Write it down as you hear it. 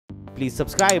please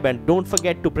subscribe and don't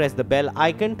forget to press the bell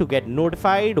icon to get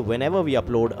notified whenever we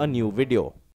upload a new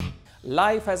video.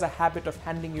 Life has a habit of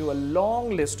handing you a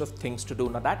long list of things to do.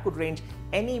 Now that could range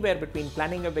anywhere between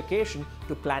planning a vacation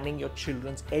to planning your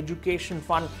children's education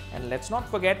fund. And let's not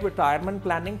forget retirement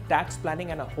planning, tax planning,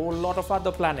 and a whole lot of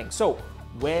other planning. So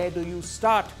where do you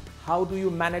start? How do you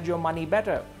manage your money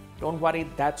better? Don't worry,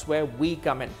 that's where we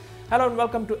come in. Hello and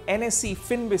welcome to NSE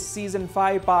FinViz Season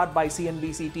 5 powered by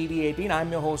CNBC TV18.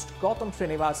 I'm your host Gautam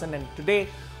Srinivasan, and today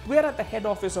we are at the head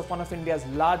office of one of India's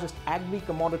largest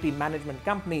agri-commodity management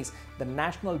companies, the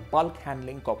National Bulk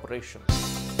Handling Corporation.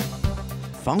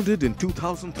 Founded in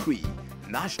 2003,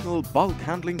 National Bulk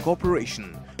Handling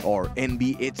Corporation, or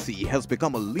NBHC, has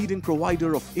become a leading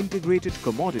provider of integrated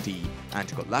commodity and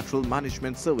collateral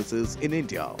management services in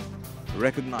India.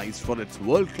 Recognized for its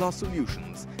world-class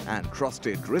solutions and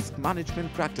trusted risk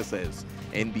management practices,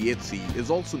 NBHC is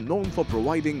also known for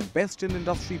providing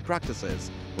best-in-industry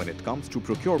practices when it comes to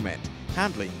procurement,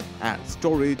 handling and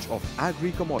storage of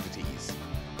agri-commodities.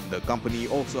 The company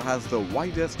also has the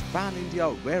widest pan-India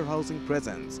warehousing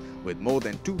presence with more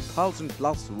than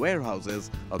 2,000+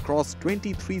 warehouses across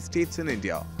 23 states in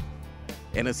India.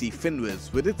 NSE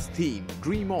FinViz, with its theme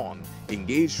Dream On,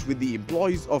 engaged with the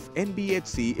employees of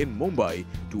NBHC in Mumbai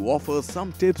to offer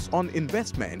some tips on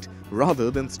investment rather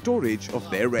than storage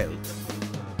of their wealth.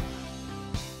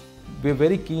 We are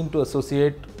very keen to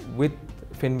associate with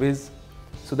FinViz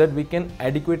so that we can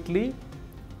adequately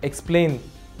explain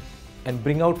and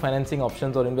bring out financing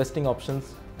options or investing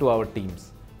options to our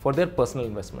teams for their personal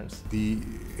investments. The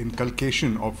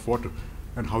inculcation of what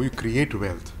and how you create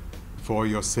wealth for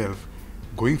yourself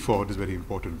going forward is very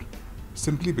important,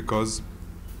 simply because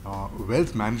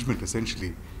wealth management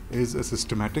essentially is a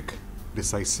systematic,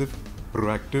 decisive,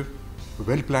 proactive,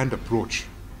 well-planned approach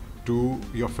to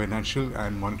your financial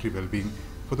and monetary well-being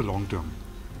for the long term.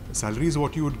 Salary is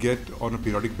what you would get on a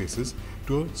periodic basis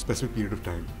to a specific period of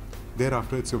time.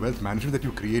 Thereafter, it's your wealth management that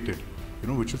you created,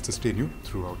 which will sustain you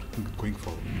throughout going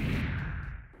forward.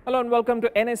 Hello and welcome to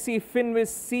NSE FinViz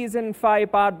Season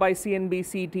 5 powered by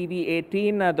CNBC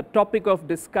TV18. The topic of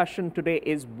discussion today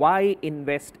is why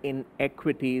invest in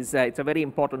equities. It's a very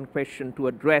important question to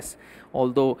address,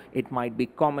 although it might be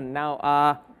common.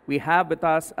 Now, we have with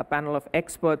us a panel of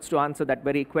experts to answer that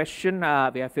very question.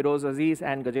 We have Feroz Aziz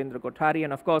and Gajendra Kothari,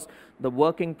 and of course, the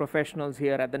working professionals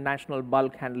here at the National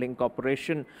Bulk Handling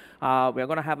Corporation. We're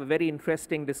going to have a very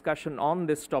interesting discussion on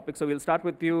this topic. So we'll start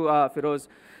with you, Feroz.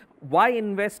 Why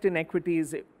invest in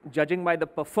equities? Judging by the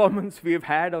performance we've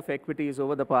had of equities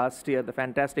over the past year, the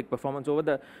fantastic performance over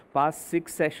the past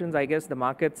 6 sessions, I guess the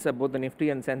markets, both the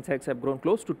Nifty and Sensex, have grown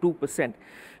close to 2%.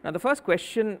 Now, the first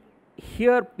question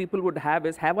here people would have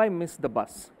is, have I missed the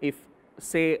bus if,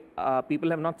 say,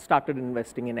 people have not started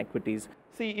investing in equities?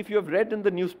 See, if you have read in the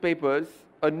newspapers,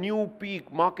 a new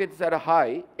peak, markets at a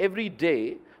high every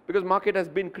day, because market has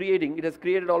been creating, it has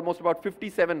created almost about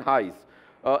 57 highs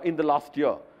in the last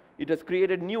year. It has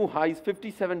created new highs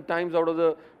 57 times out of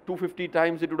the 250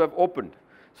 times it would have opened.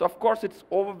 So of course it's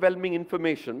overwhelming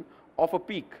information of a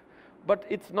peak, but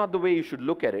it's not the way you should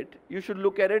look at it. You should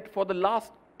look at it for the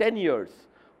last 10 years.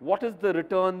 What is the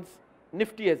returns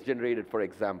Nifty has generated, for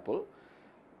example?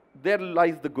 There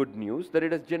lies the good news that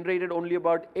it has generated only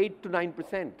about 8 to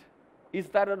 9%. Is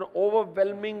that an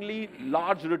overwhelmingly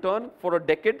large return for a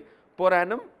decade per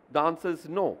annum? The answer is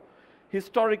no.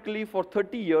 Historically, for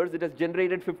 30 years, it has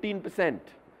generated 15%.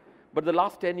 But the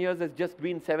last 10 years has just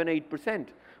been 7-8%.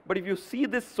 But if you see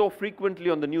this so frequently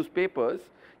on the newspapers,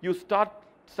 you start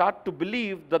to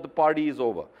believe that the party is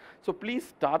over. So please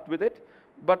start with it.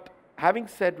 But having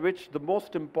said which, the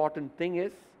most important thing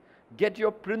is get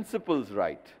your principles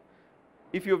right.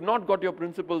 If you have not got your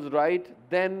principles right,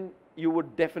 then you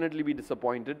would definitely be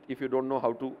disappointed if you don't know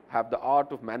how to have the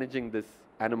art of managing this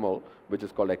animal, which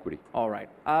is called equity. All right.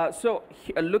 So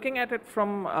looking at it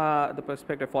from the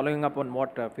perspective, following up on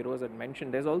what Feroz had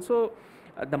mentioned, there's also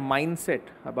the mindset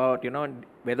about,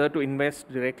 whether to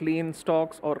invest directly in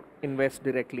stocks or invest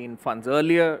directly in funds.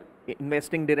 Earlier,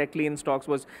 investing directly in stocks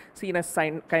was seen as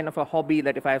kind of a hobby,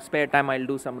 that if I have spare time, I'll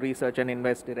do some research and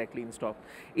invest directly in stock.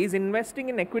 Is investing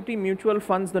in equity mutual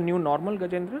funds the new normal,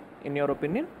 Gajendra, in your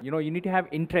opinion? You need to have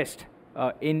interest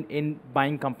in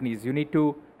buying companies. You need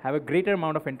to have a greater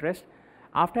amount of interest.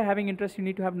 After having interest, you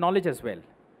need to have knowledge as well.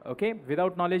 Okay?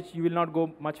 Without knowledge, you will not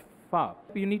go much far.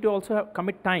 You need to also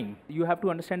commit time. You have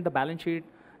to understand the balance sheet,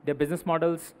 their business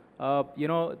models,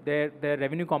 their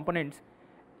revenue components.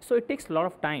 So it takes a lot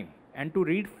of time, and to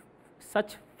read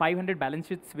such 500 balance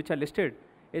sheets which are listed,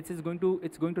 it's going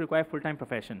to require full-time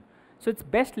profession. So it's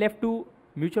best left to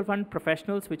mutual fund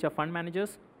professionals, which are fund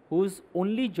managers, whose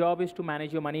only job is to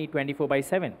manage your money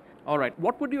 24/7. All right.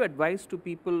 What would you advise to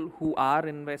people who are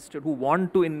invested, who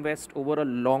want to invest over a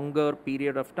longer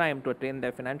period of time to attain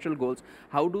their financial goals?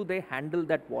 How do they handle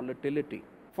that volatility?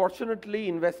 Fortunately,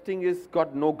 investing is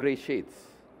got no gray shades.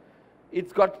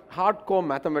 It's got hardcore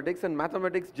mathematics, and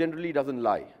mathematics generally doesn't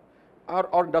lie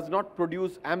or does not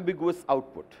produce ambiguous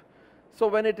output. So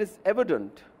when it is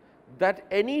evident that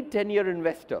any 10-year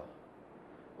investor,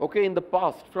 okay, in the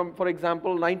past, from, for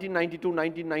example, 1992,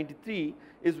 1993,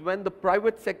 is when the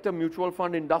private sector mutual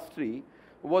fund industry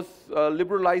was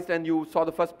liberalized and you saw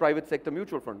the first private sector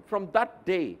mutual fund. From that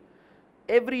day,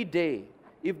 every day,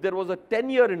 if there was a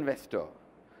 10-year investor,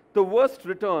 the worst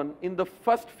return in the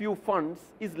first few funds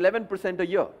is 11% a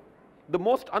year. The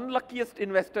most unluckiest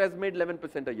investor has made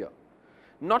 11% a year.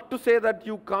 Not to say that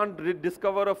you can't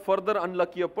discover a further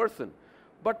unluckier person,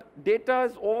 but data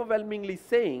is overwhelmingly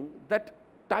saying that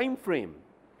time frame,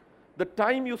 the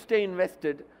time you stay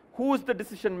invested, who is the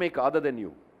decision maker other than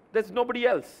you? There's nobody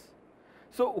else.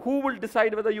 So who will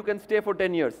decide whether you can stay for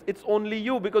 10 years? It's only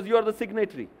you, because you are the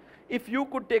signatory. If you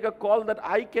could take a call that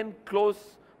I can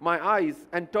close my eyes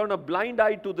and turn a blind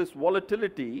eye to this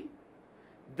volatility,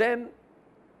 then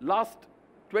last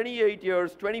 28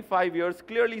 years, 25 years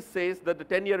clearly says that the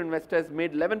 10-year investor has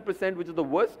made 11%, which is the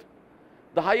worst.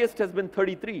 The highest has been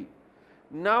 33.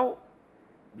 Now,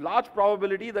 large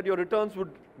probability that your returns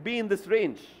would be in this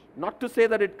range. Not to say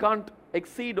that it can't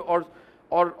exceed or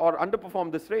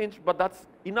underperform this range, but that's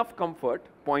enough comfort,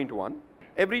 point one.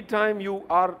 Every time you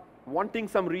are wanting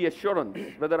some reassurance,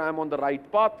 whether I'm on the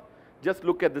right path, just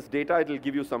look at this data, it will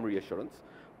give you some reassurance.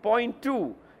 Point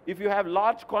two, if you have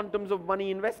large quantums of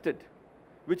money invested,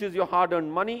 which is your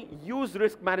hard-earned money, use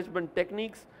risk management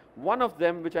techniques. One of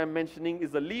them, which I'm mentioning,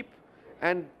 is a leap.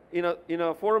 And in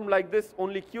a forum like this,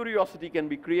 only curiosity can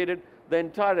be created. The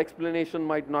entire explanation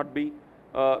might not be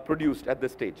produced at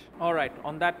this stage. All right.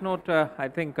 On that note, I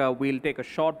think we'll take a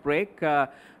short break.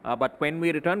 But when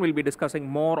we return, we'll be discussing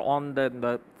more on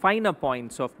the finer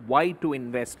points of why to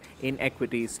invest in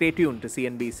equities. Stay tuned to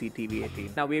CNBC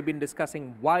TV18. Now, we've been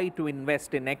discussing why to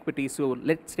invest in equities, so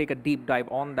let's take a deep dive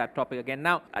on that topic again.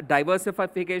 Now,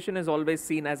 diversification is always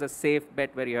seen as a safe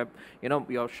bet, where you have,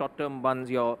 your short-term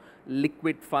funds, your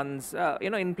liquid funds,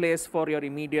 in place for your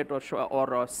immediate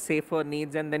or safer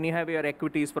needs, and then you have your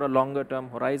equities for a longer-term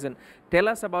horizon. Tell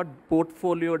us about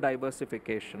portfolio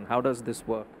diversification. How does this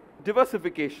work?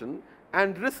 Diversification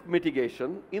and risk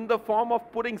mitigation in the form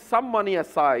of putting some money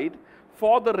aside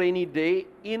for the rainy day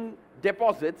in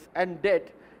deposits and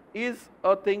debt is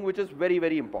a thing which is very,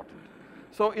 very important.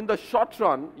 So in the short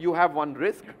run, you have one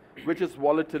risk, which is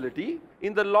volatility.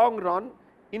 In the long run,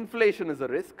 inflation is a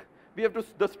risk.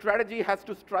 The strategy has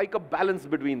to strike a balance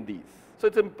between these. So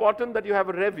it's important that you have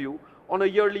a review on a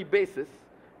yearly basis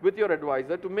with your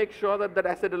advisor to make sure that that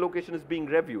asset allocation is being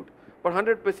reviewed. But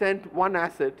 100% one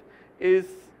asset is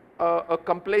a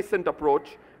complacent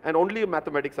approach and only a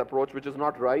mathematics approach, which is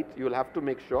not right. You will have to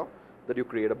make sure that you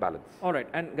create a balance. All right.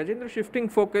 And Gajendra, shifting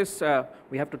focus,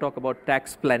 we have to talk about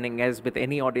tax planning. As with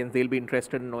any audience, they'll be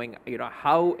interested in knowing,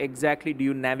 how exactly do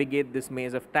you navigate this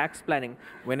maze of tax planning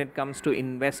when it comes to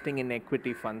investing in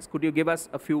equity funds? Could you give us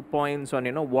a few points on,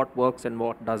 what works and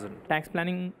what doesn't? Tax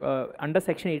planning, under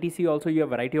Section 80C also you have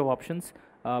a variety of options.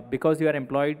 Because you are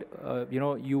employed,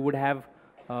 you would have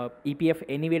EPF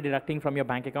anyway deducting from your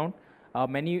bank account.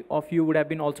 Many of you would have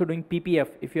been also doing PPF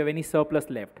if you have any surplus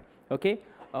left. Okay.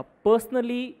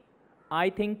 Personally, I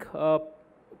think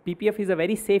PPF is a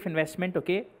very safe investment.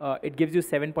 Okay. It gives you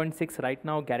 7.6 right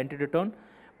now guaranteed return.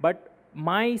 But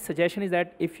my suggestion is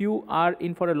that if you are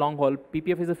in for a long haul,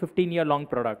 PPF is a 15-year long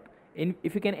product.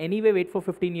 If you can anyway wait for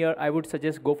 15 years, I would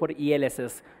suggest go for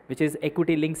ELSS, which is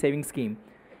Equity Linked Savings Scheme.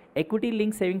 Equity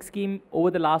Linked Savings Scheme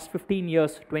over the last 15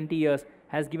 years, 20 years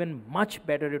has given much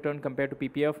better return compared to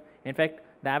PPF. In fact,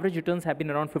 the average returns have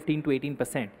been around 15 to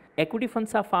 18%. Equity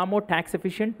funds are far more tax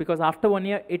efficient because after 1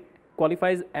 year, it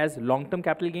qualifies as long-term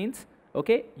capital gains.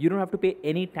 Okay, you don't have to pay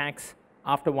any tax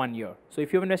after 1 year. So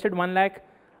if you've invested 1 lakh,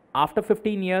 after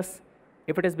 15 years,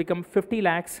 if it has become 50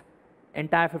 lakhs,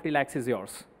 entire 50 lakhs is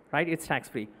yours, right? It's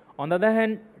tax-free. On the other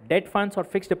hand, debt funds or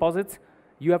fixed deposits,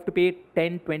 you have to pay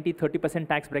 10, 20, 30%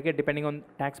 tax bracket depending on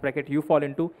tax bracket you fall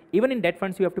into. Even in debt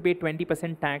funds, you have to pay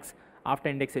 20% tax after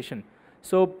indexation.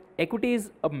 So equity is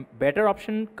a better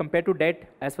option compared to debt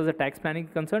as far as the tax planning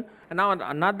is concerned. And now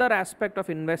another aspect of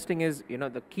investing is,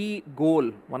 the key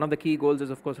goal, one of the key goals is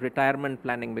of course retirement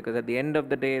planning, because at the end of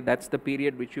the day, that's the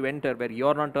period which you enter where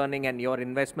you're not earning and your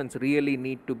investments really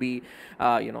need to be,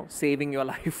 saving your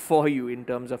life for you in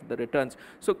terms of the returns.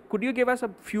 So could you give us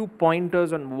a few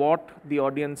pointers on what the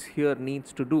audience here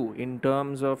needs to do in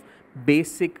terms of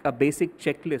a basic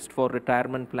checklist for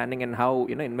retirement planning, and how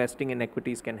investing in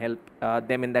equities can help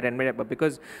them in that environment?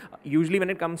 Because usually when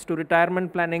it comes to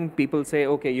retirement planning, people say,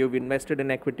 okay, you've invested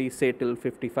in equities say till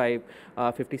 55,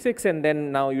 56, and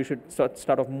then now you should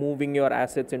start of moving your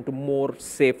assets into more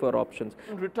safer options.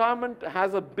 Retirement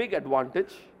has a big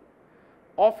advantage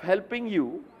of helping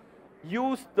you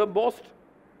use the most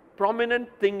prominent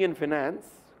thing in finance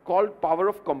called power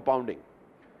of compounding.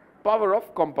 Power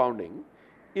of compounding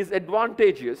is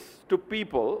advantageous to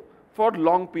people for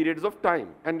long periods of time,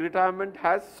 and retirement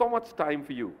has so much time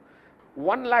for you.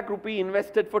 1 lakh rupee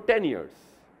invested for 10 years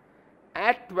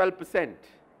at 12%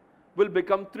 will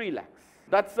become 3 lakhs.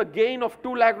 That's a gain of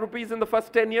 2 lakh rupees in the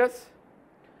first 10 years.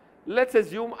 Let's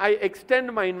assume I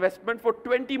extend my investment for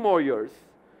 20 more years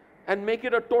and make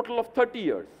it a total of 30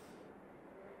 years.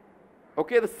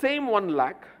 Okay, the same 1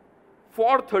 lakh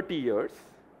for 30 years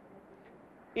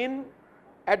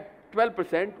at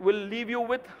 12% will leave you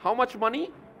with how much money?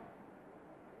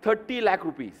 30 lakh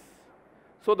rupees.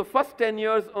 So the first 10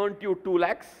 years earned you 2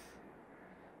 lakhs.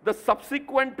 The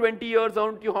subsequent 20 years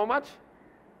earned you how much?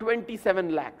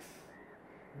 27 lakhs.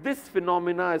 This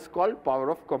phenomena is called power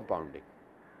of compounding.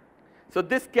 So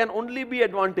this can only be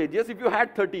advantageous if you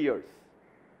had 30 years.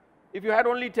 If you had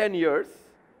only 10 years,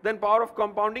 then power of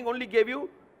compounding only gave you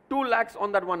 2 lakhs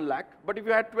on that 1 lakh. But if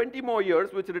you had 20 more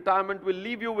years, which retirement will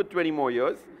leave you with 20 more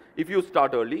years, if you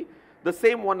start early, the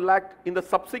same 1 lakh in the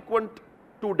subsequent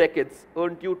 2 decades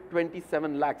earned you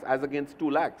 27 lakhs as against 2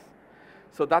 lakhs.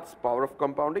 So that's power of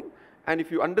compounding. And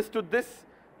if you understood this,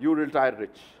 you retire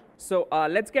rich. So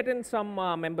let's get in some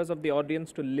members of the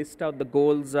audience to list out the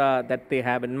goals that they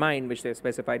have in mind, which they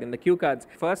specified in the cue cards.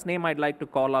 First name I'd like to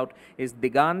call out is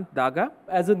Digant Daga.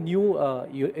 As a new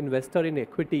investor in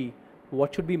equity,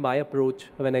 what should be my approach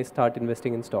when I start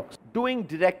investing in stocks? Doing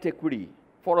direct equity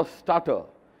for a starter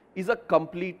is a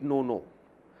complete no-no.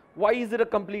 Why is it a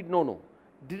complete no-no?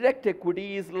 Direct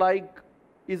equity is like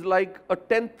a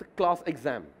 10th class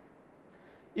exam.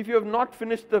 If you have not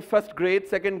finished the first grade,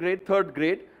 second grade, third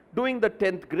grade, doing the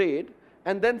 10th grade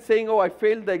and then saying, oh, I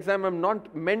failed the exam, I'm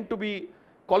not meant to be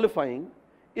qualifying,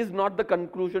 is not the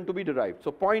conclusion to be derived.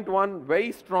 So point one,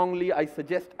 very strongly I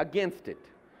suggest against it.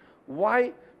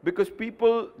 Why? Because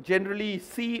people generally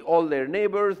see all their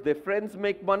neighbors, their friends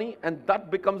make money, and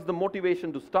that becomes the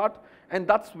motivation to start. And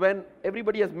that's when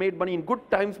everybody has made money. In good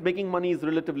times, making money is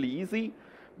relatively easy,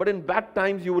 but in bad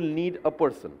times, you will need a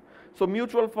person. So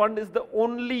mutual fund is the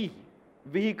only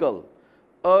vehicle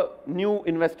a new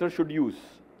investor should use.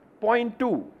 Point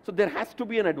two, so there has to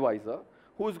be an advisor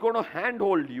who is going to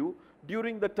handhold you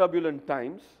during the turbulent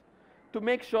times to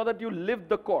make sure that you live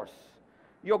the course.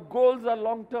 Your goals are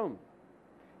long-term.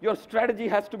 Your strategy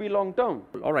has to be long-term.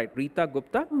 All right, Rita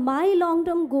Gupta. My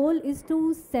long-term goal is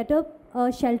to set up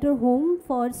a shelter home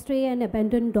for stray and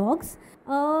abandoned dogs.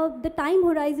 The time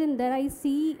horizon that I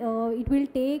see it will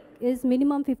take is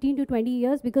minimum 15 to 20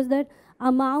 years, because the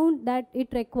amount that it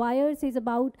requires is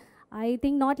about, I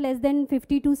think, not less than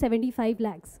 50 to 75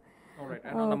 lakhs. All right,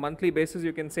 and on a monthly basis,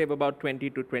 you can save about 20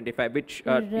 to 25, which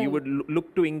you would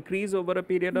look to increase over a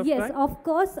period of time? Yes, of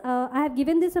course. I have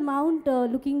given this amount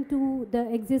looking to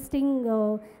the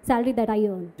existing salary that I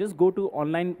earn. Just go to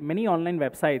online, many online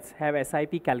websites have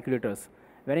SIP calculators,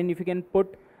 wherein if you can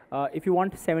put, if you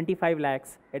want 75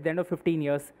 lakhs at the end of 15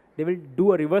 years, they will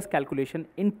do a reverse calculation.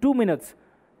 In 2 minutes,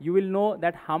 you will know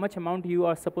that how much amount you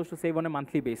are supposed to save on a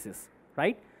monthly basis,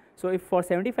 right? So if for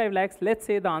 75 lakhs, let's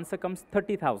say the answer comes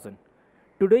 30,000.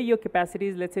 Today your capacity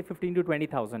is, let's say, 15 to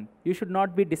 20,000. You should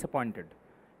not be disappointed.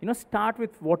 Start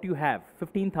with what you have,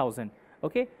 15,000.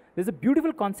 Okay? There's a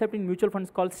beautiful concept in mutual funds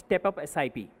called step-up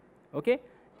SIP. Okay?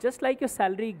 Just like your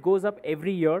salary goes up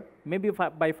every year, maybe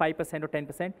by 5% or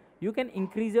 10%, you can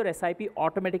increase your SIP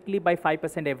automatically by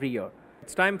 5% every year.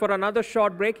 It's time for another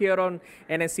short break here on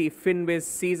NSE FinViz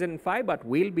Season 5, but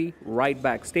we'll be right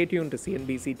back. Stay tuned to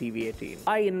CNBC TV18.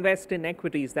 I invest in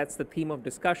equities. That's the theme of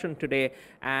discussion today.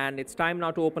 And it's time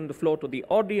now to open the floor to the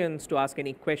audience to ask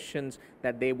any questions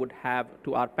that they would have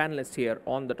to our panelists here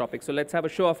on the topic. So let's have a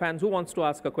show of hands. Who wants to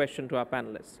ask a question to our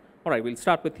panelists? All right, we'll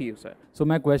start with you, sir. So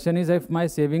my question is, if my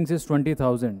savings is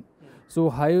 20,000, So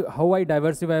how I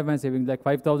diversify my savings, like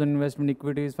 5,000 investment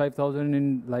equities, 5,000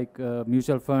 in like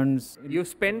mutual funds. You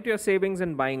spent your savings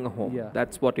in buying a home. Yeah.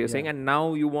 That's what you're saying. And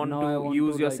now you want to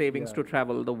use your like, savings to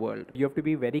travel the world. You have to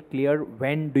be very clear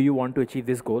when do you want to achieve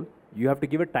this goal. You have to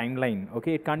give a timeline.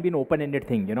 Okay, it can't be an open-ended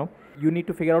thing. You know, you need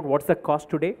to figure out what's the cost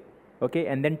today. Okay,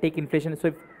 and then take inflation.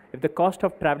 So if the cost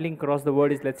of traveling across the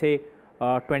world is, let's say,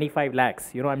 25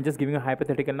 lakhs, you know, I'm just giving a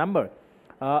hypothetical number.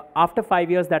 After 5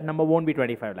 years, that number won't be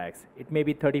 25 lakhs. It may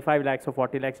be 35 lakhs or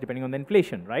 40 lakhs depending on the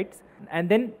inflation, right? And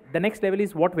then the next level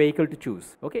is what vehicle to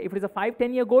choose. Okay, if it is a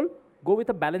 5-10 year goal, go with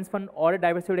a balanced fund or a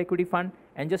diversified equity fund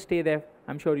and just stay there.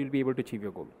 I'm sure you'll be able to achieve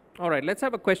your goal. All right, let's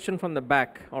have a question from the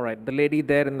back. All right, the lady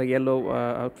there in the yellow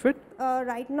outfit.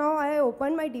 Right now, I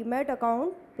opened my Demat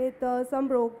account with some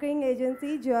broking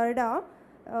agency, Jarda,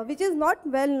 which is not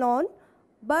well known,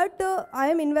 but I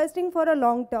am investing for a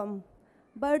long term.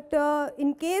 But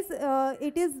in case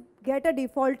it is get a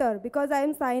defaulter, because I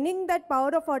am signing that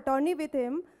power of attorney with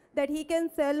him that he can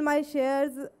sell my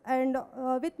shares and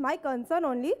with my concern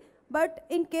only. But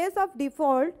in case of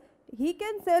default, he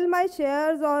can sell my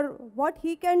shares, or what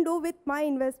he can do with my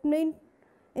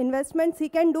investments, he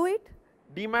can do it?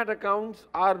 Demat accounts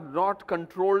are not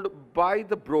controlled by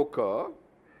the broker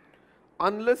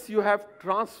unless you have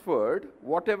transferred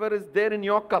whatever is there in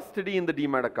your custody in the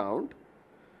Demat account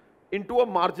into a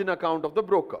margin account of the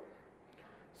broker.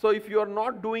 So if you are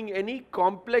not doing any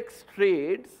complex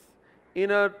trades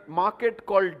in a market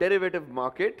called derivative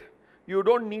market, you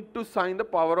don't need to sign the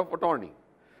power of attorney.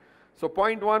 So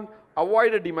point one,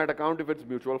 avoid a Demat account if it's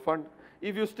mutual fund.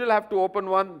 If you still have to open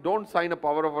one, don't sign a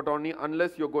power of attorney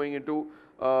unless you're going into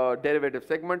derivative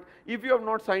segment. If you have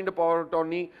not signed a power of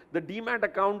attorney, the Demat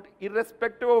account,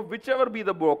 irrespective of whichever be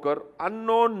the broker,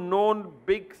 unknown, known,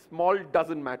 big, small,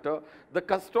 doesn't matter. The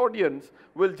custodians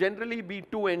will generally be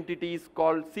two entities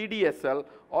called CDSL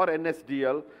or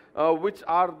NSDL, which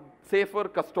are safer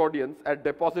custodians at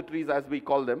depositories, as we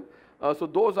call them. So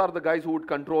those are the guys who would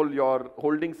control your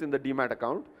holdings in the Demat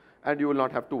account, and you will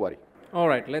not have to worry. All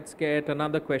right, let's get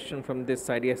another question from this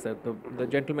side. Yes, sir, the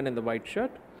gentleman in the white shirt.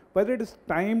 Whether it is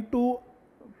time to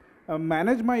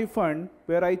manage my fund,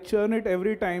 where I churn it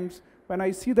every time. When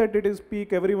I see that it is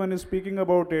peak, everyone is speaking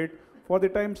about it. For the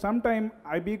time, sometime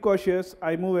I be cautious,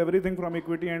 I move everything from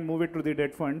equity and move it to the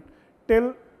debt fund,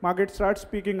 till market starts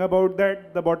speaking about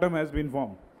that the bottom has been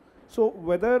formed. So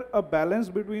whether a balance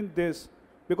between this,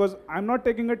 because I'm not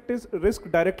taking a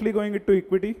risk directly going into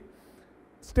equity,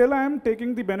 still I am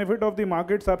taking the benefit of the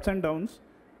market's ups and downs.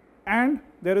 And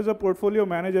there is a portfolio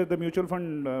manager, the mutual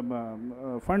fund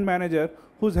fund manager,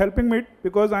 who's helping me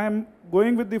because I am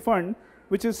going with the fund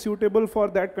which is suitable for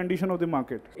that condition of the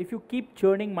market. If you keep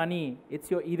churning money,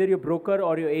 it's either your broker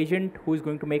or your agent who is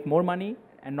going to make more money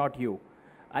and not you.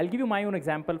 I'll give you my own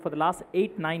example. For the last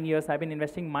 8-9 years, I've been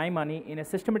investing my money in a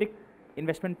systematic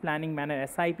investment planning manner,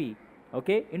 SIP,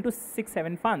 okay, into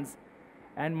 6-7 funds.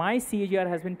 And my CAGR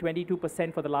has been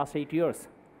 22% for the last 8 years.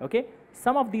 Okay,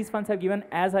 some of these funds have given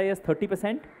as high as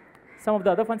 30%. Some of the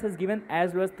other funds has given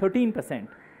as low as 13%.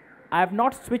 I have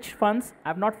not switched funds. I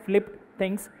have not flipped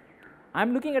things.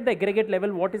 I'm looking at the aggregate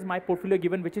level. What is my portfolio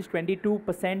given, which is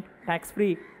 22%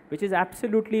 tax-free, which is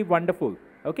absolutely wonderful.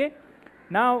 Okay.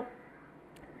 Now,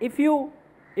 if you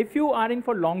are in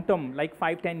for long term, like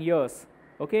 5-10 years,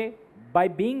 okay, by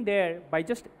being there, by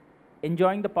just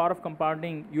enjoying the power of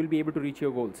compounding, you'll be able to reach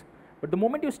your goals. But the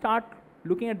moment you start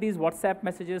looking at these WhatsApp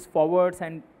messages, forwards,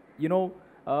 and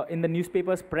in the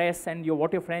newspapers, press, and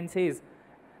what your friend says,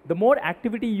 the more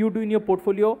activity you do in your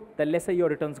portfolio, the lesser your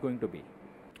returns going to be.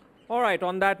 All right,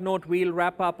 on that note, we'll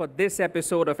wrap up this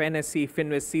episode of NSE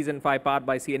Finviz Season 5, powered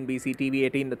by CNBC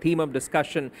TV18. The theme of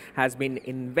discussion has been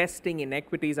investing in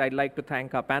equities. I'd like to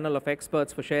thank our panel of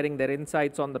experts for sharing their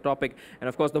insights on the topic, and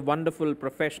of course the wonderful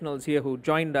professionals here who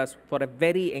joined us for a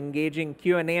very engaging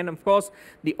Q&A. And of course,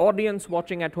 the audience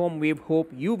watching at home, we hope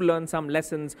you've learned some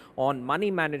lessons on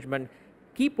money management.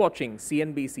 Keep watching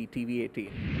CNBC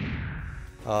TV18.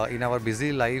 In our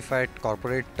busy life at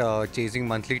corporate, chasing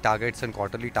monthly targets and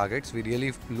quarterly targets, we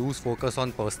really lose focus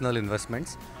on personal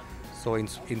investments. So in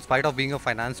spite of being a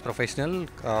finance professional,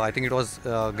 I think it was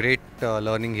great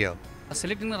learning here.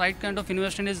 Selecting the right kind of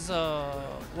investment is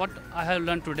what I have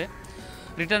learned today.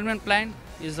 Retirement plan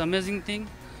is an amazing thing.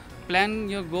 Plan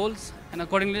your goals and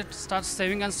accordingly start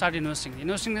saving and start investing.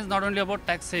 Investing is not only about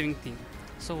tax saving thing.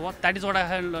 So that is what I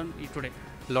have learned today.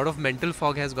 A lot of mental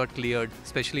fog has got cleared,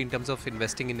 especially in terms of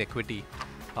investing in equity.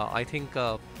 I think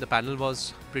the panel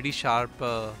was pretty sharp,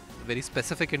 very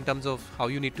specific in terms of how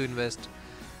you need to invest,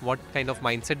 what kind of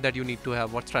mindset that you need to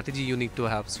have, what strategy you need to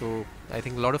have. So I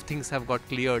think a lot of things have got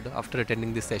cleared after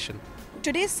attending this session.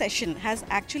 Today's session has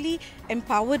actually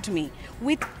empowered me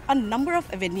with a number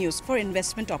of avenues for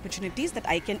investment opportunities that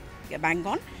I can bank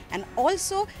on, and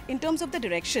also in terms of the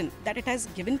direction that it has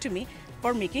given to me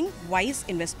for making wise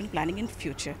investment planning in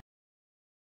future.